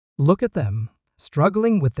Look at them,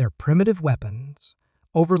 struggling with their primitive weapons.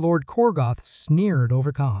 Overlord Korgoth sneered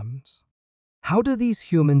over comms. How do these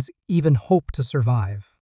humans even hope to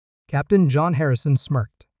survive? Captain John Harrison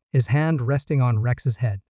smirked, his hand resting on Rex's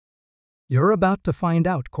head. You're about to find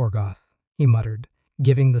out, Korgoth, he muttered,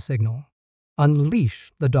 giving the signal.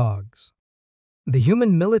 Unleash the dogs. The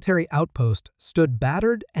human military outpost stood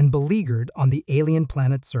battered and beleaguered on the alien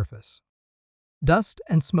planet's surface. Dust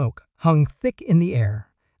and smoke hung thick in the air,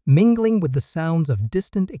 mingling with the sounds of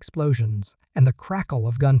distant explosions and the crackle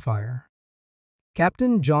of gunfire.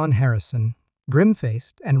 Captain John Harrison,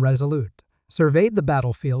 grim-faced and resolute, surveyed the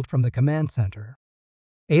battlefield from the command center.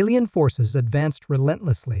 Alien forces advanced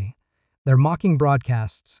relentlessly, their mocking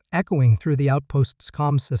broadcasts echoing through the outpost's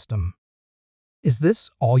comm system. Is this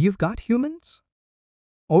all you've got, humans?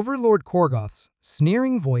 Overlord Korgoth's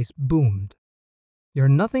sneering voice boomed. You're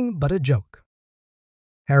nothing but a joke.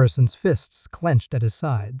 Harrison's fists clenched at his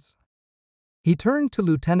sides. He turned to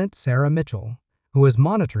Lieutenant Sarah Mitchell, who was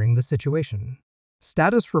monitoring the situation.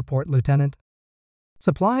 Status report, Lieutenant.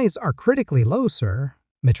 Supplies are critically low, sir,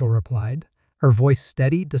 Mitchell replied, her voice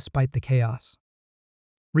steady despite the chaos.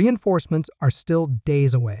 Reinforcements are still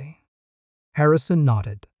days away. Harrison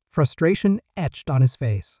nodded, frustration etched on his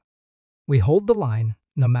face. We hold the line,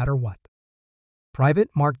 no matter what. Private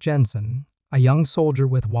Mark Jensen, a young soldier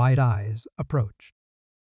with wide eyes, approached.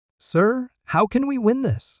 Sir, how can we win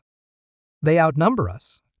this? They outnumber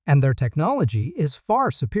us, and their technology is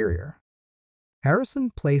far superior.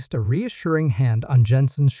 Harrison placed a reassuring hand on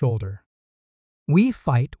Jensen's shoulder. We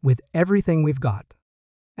fight with everything we've got,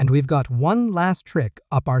 and we've got one last trick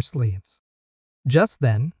up our sleeves. Just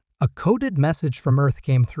then, a coded message from Earth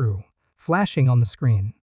came through, flashing on the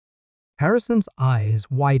screen. Harrison's eyes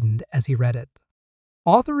widened as he read it.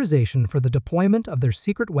 Authorization for the deployment of their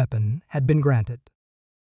secret weapon had been granted.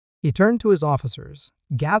 He turned to his officers,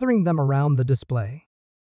 gathering them around the display.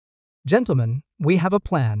 Gentlemen, we have a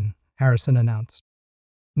plan, Harrison announced.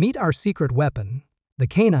 Meet our secret weapon, the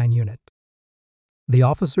canine unit. The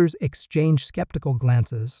officers exchanged skeptical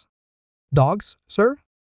glances. Dogs, sir?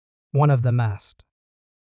 One of them asked.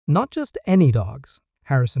 Not just any dogs,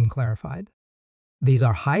 Harrison clarified. These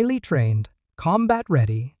are highly trained,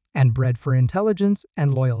 combat-ready, and bred for intelligence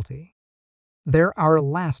and loyalty. They're our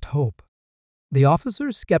last hope. The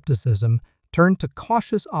officer's skepticism turned to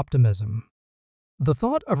cautious optimism. The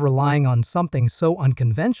thought of relying on something so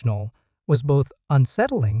unconventional was both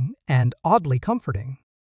unsettling and oddly comforting.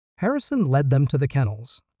 Harrison led them to the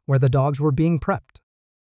kennels, where the dogs were being prepped.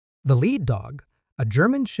 The lead dog, a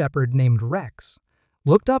German shepherd named Rex,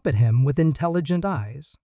 looked up at him with intelligent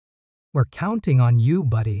eyes. We're counting on you,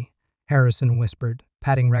 buddy, Harrison whispered,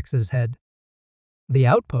 patting Rex's head. The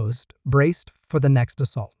outpost braced for the next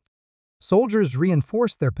assault. Soldiers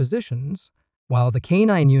reinforced their positions, while the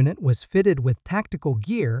canine unit was fitted with tactical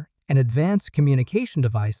gear and advanced communication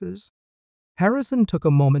devices. Harrison took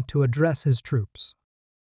a moment to address his troops.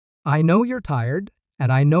 I know you're tired,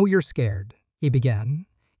 and I know you're scared, he began,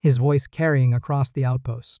 his voice carrying across the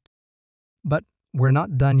outpost. But we're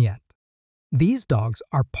not done yet. These dogs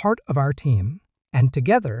are part of our team, and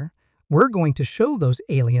together, we're going to show those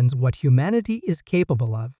aliens what humanity is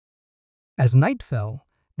capable of. As night fell,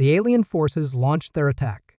 the alien forces launched their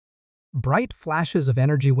attack. Bright flashes of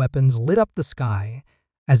energy weapons lit up the sky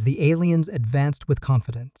as the aliens advanced with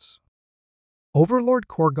confidence. Overlord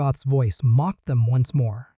Korgoth's voice mocked them once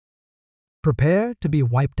more. Prepare to be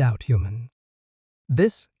wiped out, humans.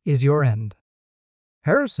 This is your end.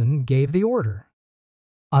 Harrison gave the order.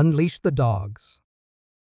 Unleash the dogs.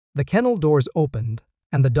 The kennel doors opened,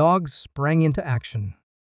 and the dogs sprang into action.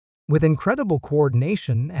 With incredible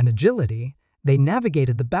coordination and agility, they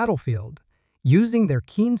navigated the battlefield, using their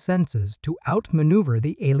keen senses to outmaneuver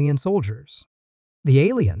the alien soldiers. The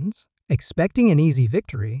aliens, expecting an easy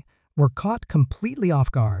victory, were caught completely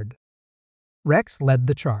off guard. Rex led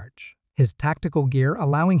the charge, his tactical gear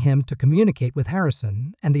allowing him to communicate with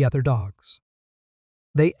Harrison and the other dogs.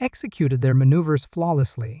 They executed their maneuvers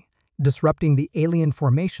flawlessly, disrupting the alien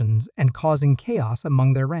formations and causing chaos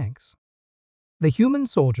among their ranks. The human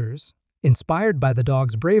soldiers, inspired by the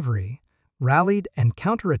dogs' bravery, rallied and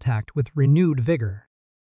counterattacked with renewed vigor.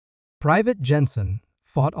 Private Jensen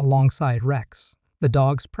fought alongside Rex, the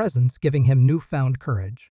dog's presence giving him newfound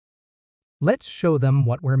courage. Let's show them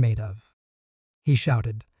what we're made of, he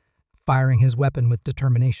shouted, firing his weapon with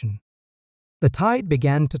determination. The tide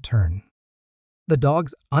began to turn. The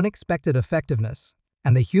dog's unexpected effectiveness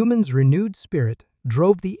and the human's renewed spirit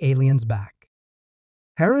drove the aliens back.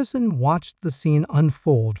 Harrison watched the scene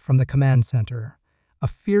unfold from the command center, a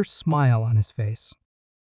fierce smile on his face.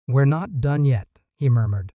 We're not done yet, he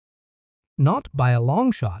murmured. Not by a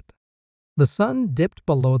long shot. The sun dipped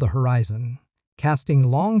below the horizon, casting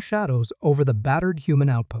long shadows over the battered human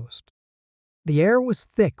outpost. The air was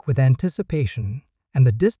thick with anticipation and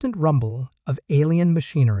the distant rumble of alien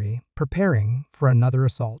machinery preparing for another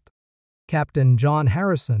assault. Captain John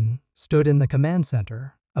Harrison stood in the command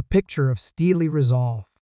center, a picture of steely resolve.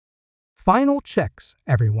 "Final checks,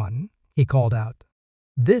 everyone," he called out.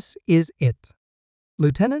 "This is it."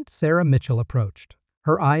 Lieutenant Sarah Mitchell approached,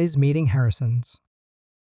 her eyes meeting Harrison's.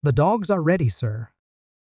 "The dogs are ready, sir."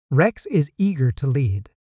 Rex is eager to lead.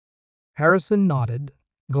 Harrison nodded,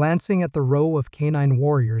 glancing at the row of canine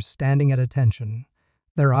warriors standing at attention,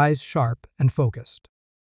 their eyes sharp and focused.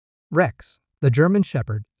 Rex, the German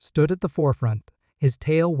shepherd, stood at the forefront, his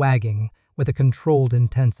tail wagging with a controlled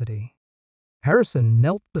intensity. Harrison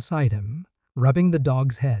knelt beside him, rubbing the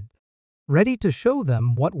dog's head. "Ready to show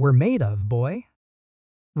them what we're made of, boy?"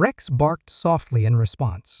 Rex barked softly in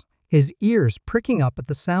response, his ears pricking up at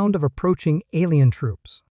the sound of approaching alien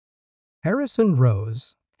troops. Harrison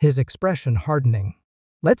rose, his expression hardening.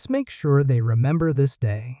 "Let's make sure they remember this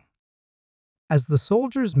day." As the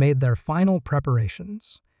soldiers made their final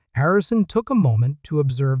preparations, Harrison took a moment to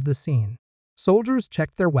observe the scene. Soldiers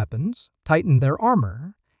checked their weapons, tightened their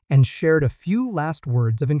armor, and shared a few last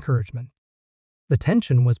words of encouragement. The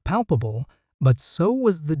tension was palpable, but so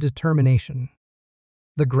was the determination.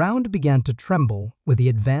 The ground began to tremble with the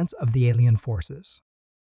advance of the alien forces.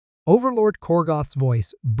 Overlord Korgoth's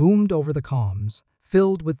voice boomed over the comms,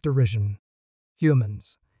 filled with derision.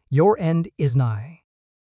 "Humans, your end is nigh.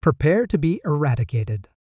 Prepare to be eradicated."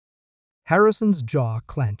 Harrison's jaw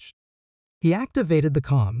clenched. He activated the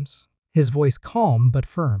comms, his voice calm but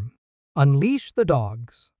firm. "Unleash the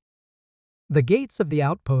dogs." The gates of the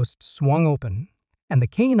outpost swung open, and the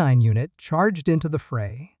canine unit charged into the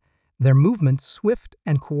fray, their movements swift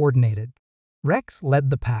and coordinated. Rex led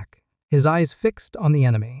the pack, his eyes fixed on the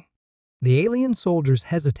enemy. The alien soldiers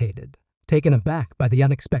hesitated, taken aback by the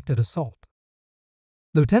unexpected assault.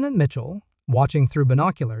 Lieutenant Mitchell, watching through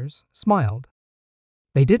binoculars, smiled.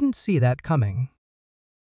 They didn't see that coming.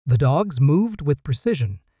 The dogs moved with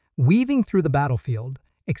precision, weaving through the battlefield,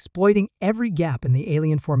 exploiting every gap in the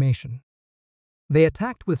alien formation. They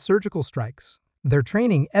attacked with surgical strikes, their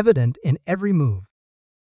training evident in every move.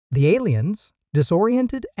 The aliens,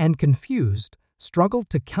 disoriented and confused, struggled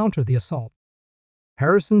to counter the assault.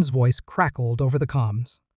 Harrison's voice crackled over the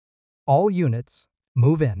comms. "All units,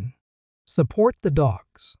 move in. Support the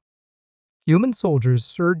dogs." Human soldiers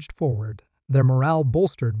surged forward, their morale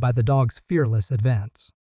bolstered by the dogs' fearless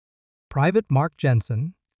advance. Private Mark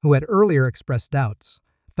Jensen, who had earlier expressed doubts,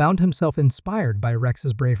 found himself inspired by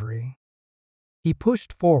Rex's bravery. He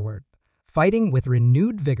pushed forward, fighting with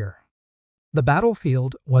renewed vigor. The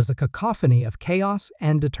battlefield was a cacophony of chaos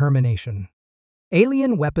and determination.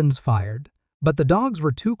 Alien weapons fired, but the dogs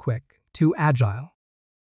were too quick, too agile.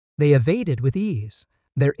 They evaded with ease,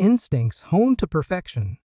 their instincts honed to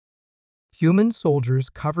perfection. Human soldiers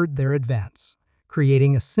covered their advance,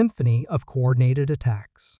 creating a symphony of coordinated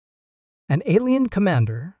attacks. An alien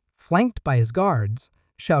commander, flanked by his guards,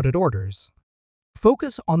 shouted orders.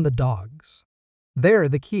 "Focus on the dogs. They're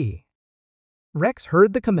the key." Rex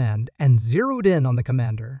heard the command and zeroed in on the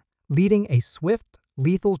commander, leading a swift,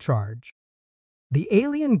 lethal charge. The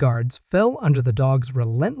alien guards fell under the dog's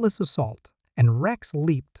relentless assault, and Rex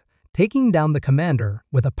leaped, taking down the commander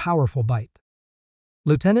with a powerful bite.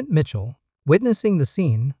 Lieutenant Mitchell, witnessing the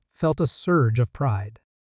scene, felt a surge of pride.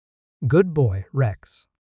 "Good boy, Rex.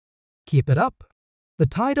 Keep it up." The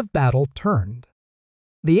tide of battle turned.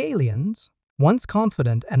 The aliens, once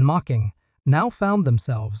confident and mocking, now found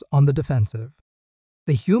themselves on the defensive.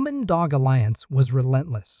 The human-dog alliance was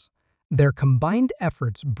relentless, their combined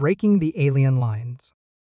efforts breaking the alien lines.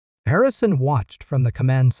 Harrison watched from the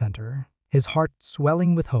command center, his heart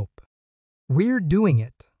swelling with hope. "We're doing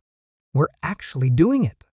it. We're actually doing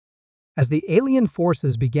it." As the alien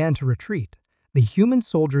forces began to retreat, the human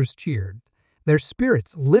soldiers cheered, their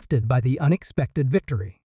spirits lifted by the unexpected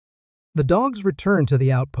victory. The dogs returned to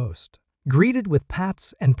the outpost, greeted with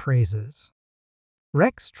pats and praises.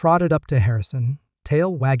 Rex trotted up to Harrison,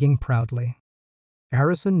 tail wagging proudly.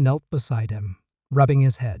 Harrison knelt beside him, rubbing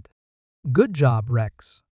his head. "Good job,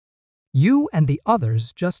 Rex. You and the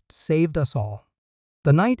others just saved us all."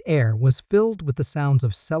 The night air was filled with the sounds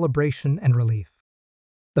of celebration and relief.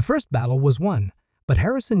 The first battle was won, but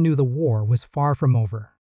Harrison knew the war was far from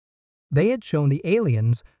over. They had shown the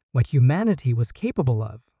aliens what humanity was capable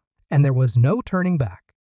of, and there was no turning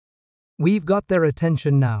back. "We've got their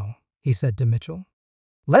attention now," he said to Mitchell.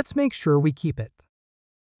 "Let's make sure we keep it."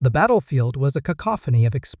 The battlefield was a cacophony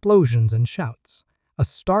of explosions and shouts, a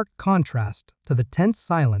stark contrast to the tense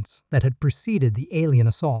silence that had preceded the alien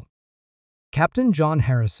assault. Captain John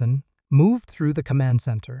Harrison moved through the command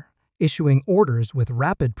center, issuing orders with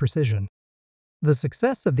rapid precision. The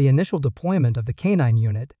success of the initial deployment of the canine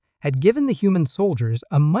unit had given the human soldiers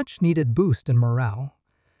a much-needed boost in morale,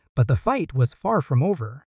 but the fight was far from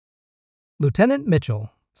over. Lieutenant Mitchell,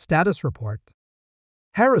 status report.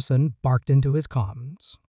 Harrison barked into his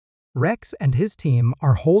comms. Rex and his team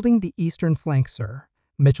are holding the eastern flank, sir,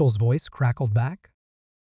 Mitchell's voice crackled back.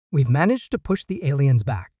 We've managed to push the aliens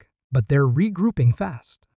back, but they're regrouping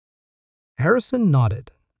fast. Harrison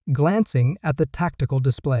nodded, glancing at the tactical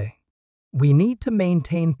display. We need to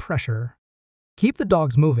maintain pressure. Keep the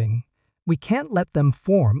dogs moving. We can't let them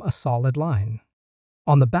form a solid line.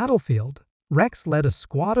 On the battlefield, Rex led a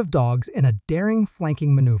squad of dogs in a daring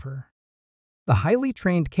flanking maneuver. The highly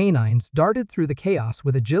trained canines darted through the chaos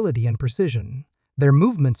with agility and precision, their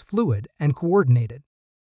movements fluid and coordinated.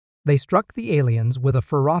 They struck the aliens with a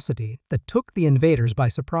ferocity that took the invaders by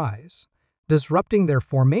surprise, disrupting their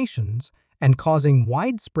formations and causing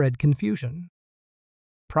widespread confusion.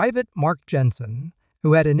 Private Mark Jensen,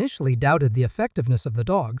 who had initially doubted the effectiveness of the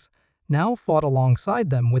dogs, now fought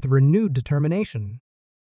alongside them with renewed determination.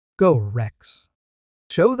 "Go, Rex.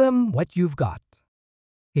 Show them what you've got,"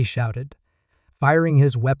 he shouted, firing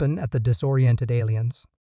his weapon at the disoriented aliens.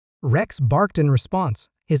 Rex barked in response,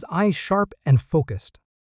 his eyes sharp and focused.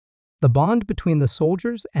 The bond between the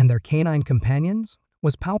soldiers and their canine companions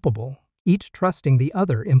was palpable, each trusting the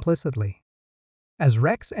other implicitly. As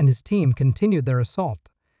Rex and his team continued their assault,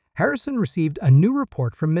 Harrison received a new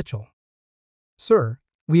report from Mitchell. "Sir,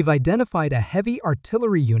 we've identified a heavy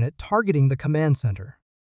artillery unit targeting the command center.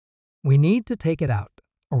 We need to take it out,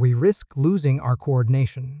 or we risk losing our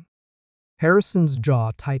coordination." Harrison's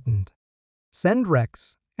jaw tightened. "Send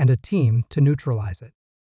Rex and a team to neutralize it.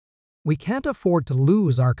 We can't afford to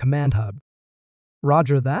lose our command hub."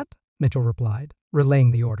 "Roger that," Mitchell replied, relaying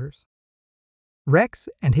the orders. Rex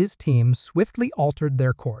and his team swiftly altered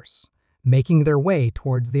their course, making their way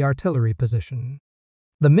towards the artillery position.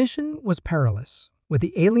 The mission was perilous, with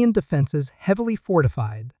the alien defenses heavily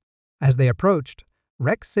fortified. As they approached,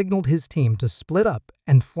 Rex signaled his team to split up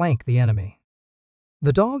and flank the enemy.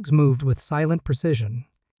 The dogs moved with silent precision,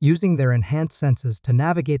 using their enhanced senses to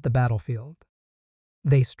navigate the battlefield.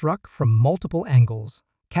 They struck from multiple angles,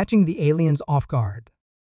 catching the aliens off guard.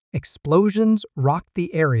 Explosions rocked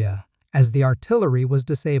the area as the artillery was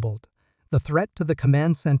disabled, the threat to the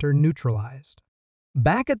command center neutralized.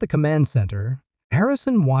 Back at the command center,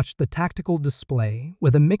 Harrison watched the tactical display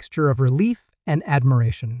with a mixture of relief and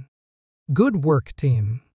admiration. "Good work,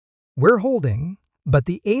 team. We're holding, but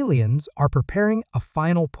the aliens are preparing a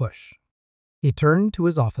final push." He turned to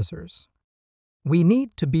his officers. "We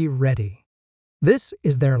need to be ready. This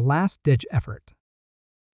is their last-ditch effort.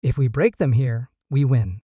 If we break them here, we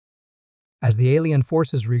win." As the alien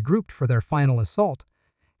forces regrouped for their final assault,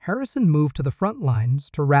 Harrison moved to the front lines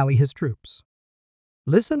to rally his troops.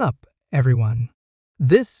 "Listen up, everyone.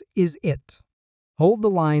 This is it. Hold the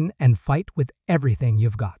line and fight with everything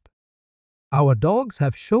you've got. Our dogs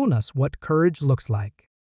have shown us what courage looks like.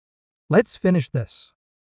 Let's finish this."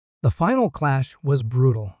 The final clash was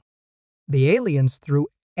brutal. The aliens threw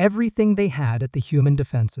everything they had at the human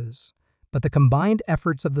defenses, but the combined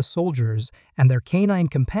efforts of the soldiers and their canine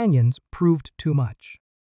companions proved too much.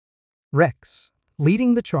 Rex,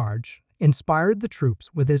 leading the charge, inspired the troops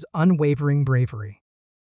with his unwavering bravery.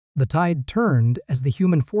 The tide turned as the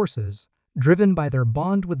human forces, driven by their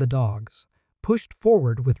bond with the dogs, pushed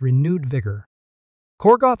forward with renewed vigor.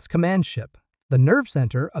 Korgoth's command ship, the nerve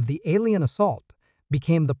center of the alien assault,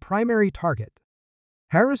 became the primary target.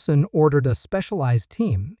 Harrison ordered a specialized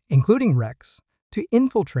team, including Rex, to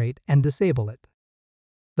infiltrate and disable it.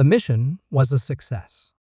 The mission was a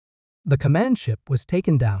success. The command ship was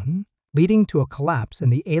taken down, leading to a collapse in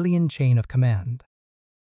the alien chain of command.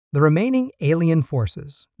 The remaining alien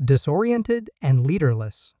forces, disoriented and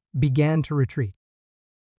leaderless, began to retreat.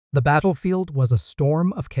 The battlefield was a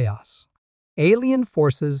storm of chaos. Alien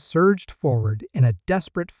forces surged forward in a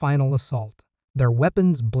desperate final assault, their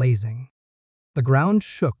weapons blazing. The ground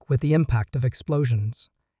shook with the impact of explosions,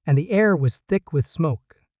 and the air was thick with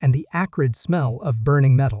smoke and the acrid smell of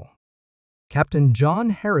burning metal. Captain John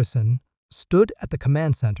Harrison stood at the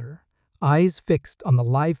command center, eyes fixed on the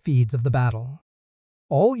live feeds of the battle.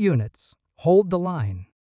 "All units, hold the line."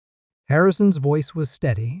 Harrison's voice was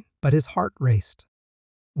steady, but his heart raced.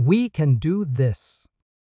 "We can do this."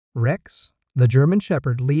 Rex, the German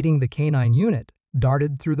shepherd leading the canine unit,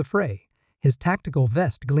 darted through the fray, his tactical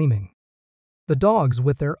vest gleaming. The dogs,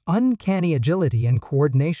 with their uncanny agility and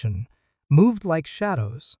coordination, moved like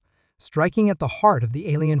shadows, striking at the heart of the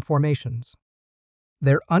alien formations.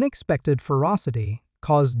 Their unexpected ferocity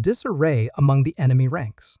caused disarray among the enemy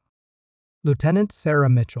ranks. Lieutenant Sarah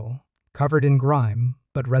Mitchell, covered in grime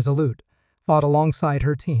but resolute, fought alongside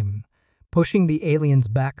her team, pushing the aliens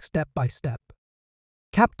back step by step.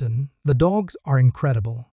 "Captain, the dogs are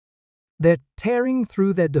incredible. They're tearing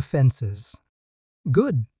through their defenses."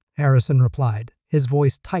 "Good," Harrison replied, his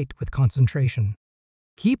voice tight with concentration.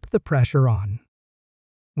 "Keep the pressure on.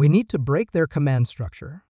 We need to break their command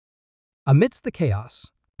structure." Amidst the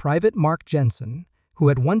chaos, Private Mark Jensen, who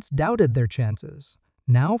had once doubted their chances,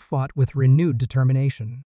 now fought with renewed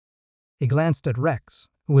determination. He glanced at Rex,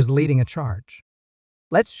 who was leading a charge.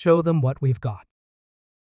 "Let's show them what we've got,"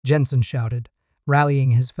 Jensen shouted,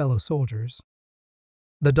 rallying his fellow soldiers.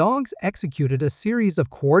 The dogs executed a series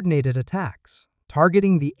of coordinated attacks,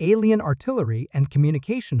 targeting the alien artillery and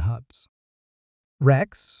communication hubs.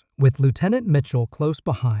 Rex, with Lieutenant Mitchell close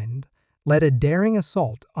behind, led a daring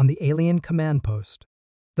assault on the alien command post.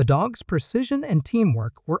 The dogs' precision and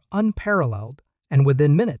teamwork were unparalleled, and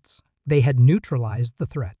within minutes, they had neutralized the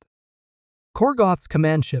threat. "Korgoth's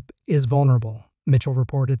command ship is vulnerable," Mitchell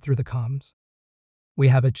reported through the comms. "We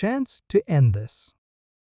have a chance to end this."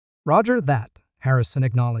 "Roger that," Harrison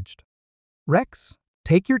acknowledged. "Rex,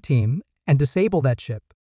 take your team and disable that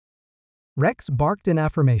ship." Rex barked in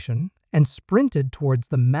affirmation and sprinted towards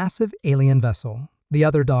the massive alien vessel, the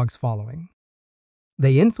other dogs following.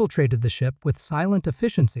 They infiltrated the ship with silent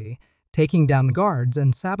efficiency, taking down guards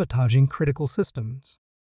and sabotaging critical systems.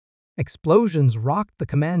 Explosions rocked the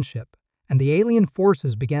command ship, and the alien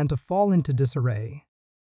forces began to fall into disarray.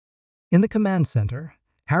 In the command center,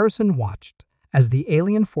 Harrison watched as the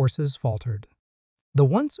alien forces faltered. The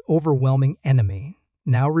once overwhelming enemy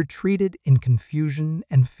now retreated in confusion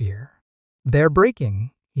and fear. "They're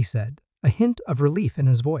breaking," he said, a hint of relief in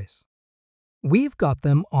his voice. "We've got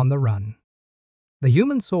them on the run." The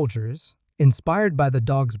human soldiers, inspired by the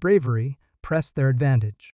dogs' bravery, pressed their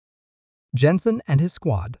advantage. Jensen and his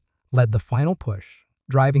squad led the final push,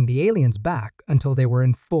 driving the aliens back until they were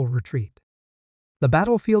in full retreat. The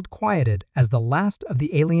battlefield quieted as the last of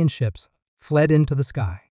the alien ships fled into the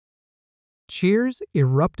sky. Cheers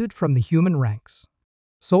erupted from the human ranks.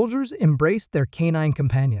 Soldiers embraced their canine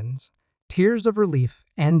companions, tears of relief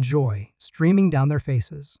and joy streaming down their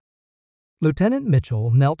faces. Lieutenant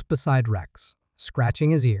Mitchell knelt beside Rex,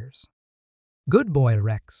 scratching his ears. "Good boy,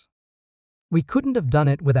 Rex. We couldn't have done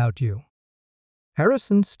it without you."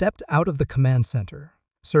 Harrison stepped out of the command center,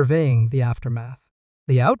 surveying the aftermath.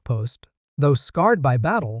 The outpost, though scarred by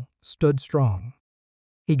battle, stood strong.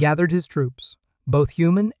 He gathered his troops, both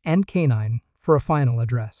human and canine, for a final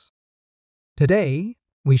address. "Today,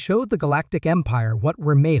 we showed the Galactic Empire what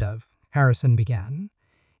we're made of," Harrison began,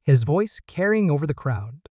 his voice carrying over the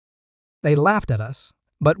crowd. "They laughed at us,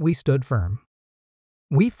 but we stood firm.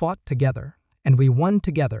 We fought together, and we won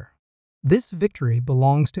together. This victory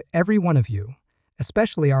belongs to every one of you,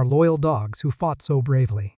 especially our loyal dogs who fought so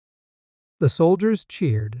bravely." The soldiers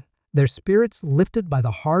cheered, their spirits lifted by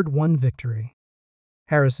the hard-won victory.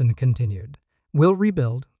 Harrison continued, "We'll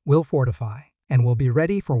rebuild, we'll fortify, and we'll be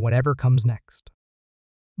ready for whatever comes next.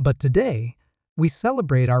 But today, we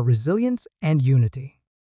celebrate our resilience and unity."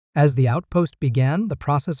 As the outpost began the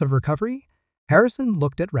process of recovery, Harrison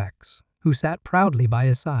looked at Rex, who sat proudly by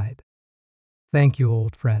his side. "Thank you,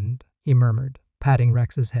 old friend," he murmured, patting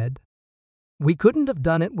Rex's head. "We couldn't have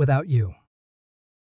done it without you."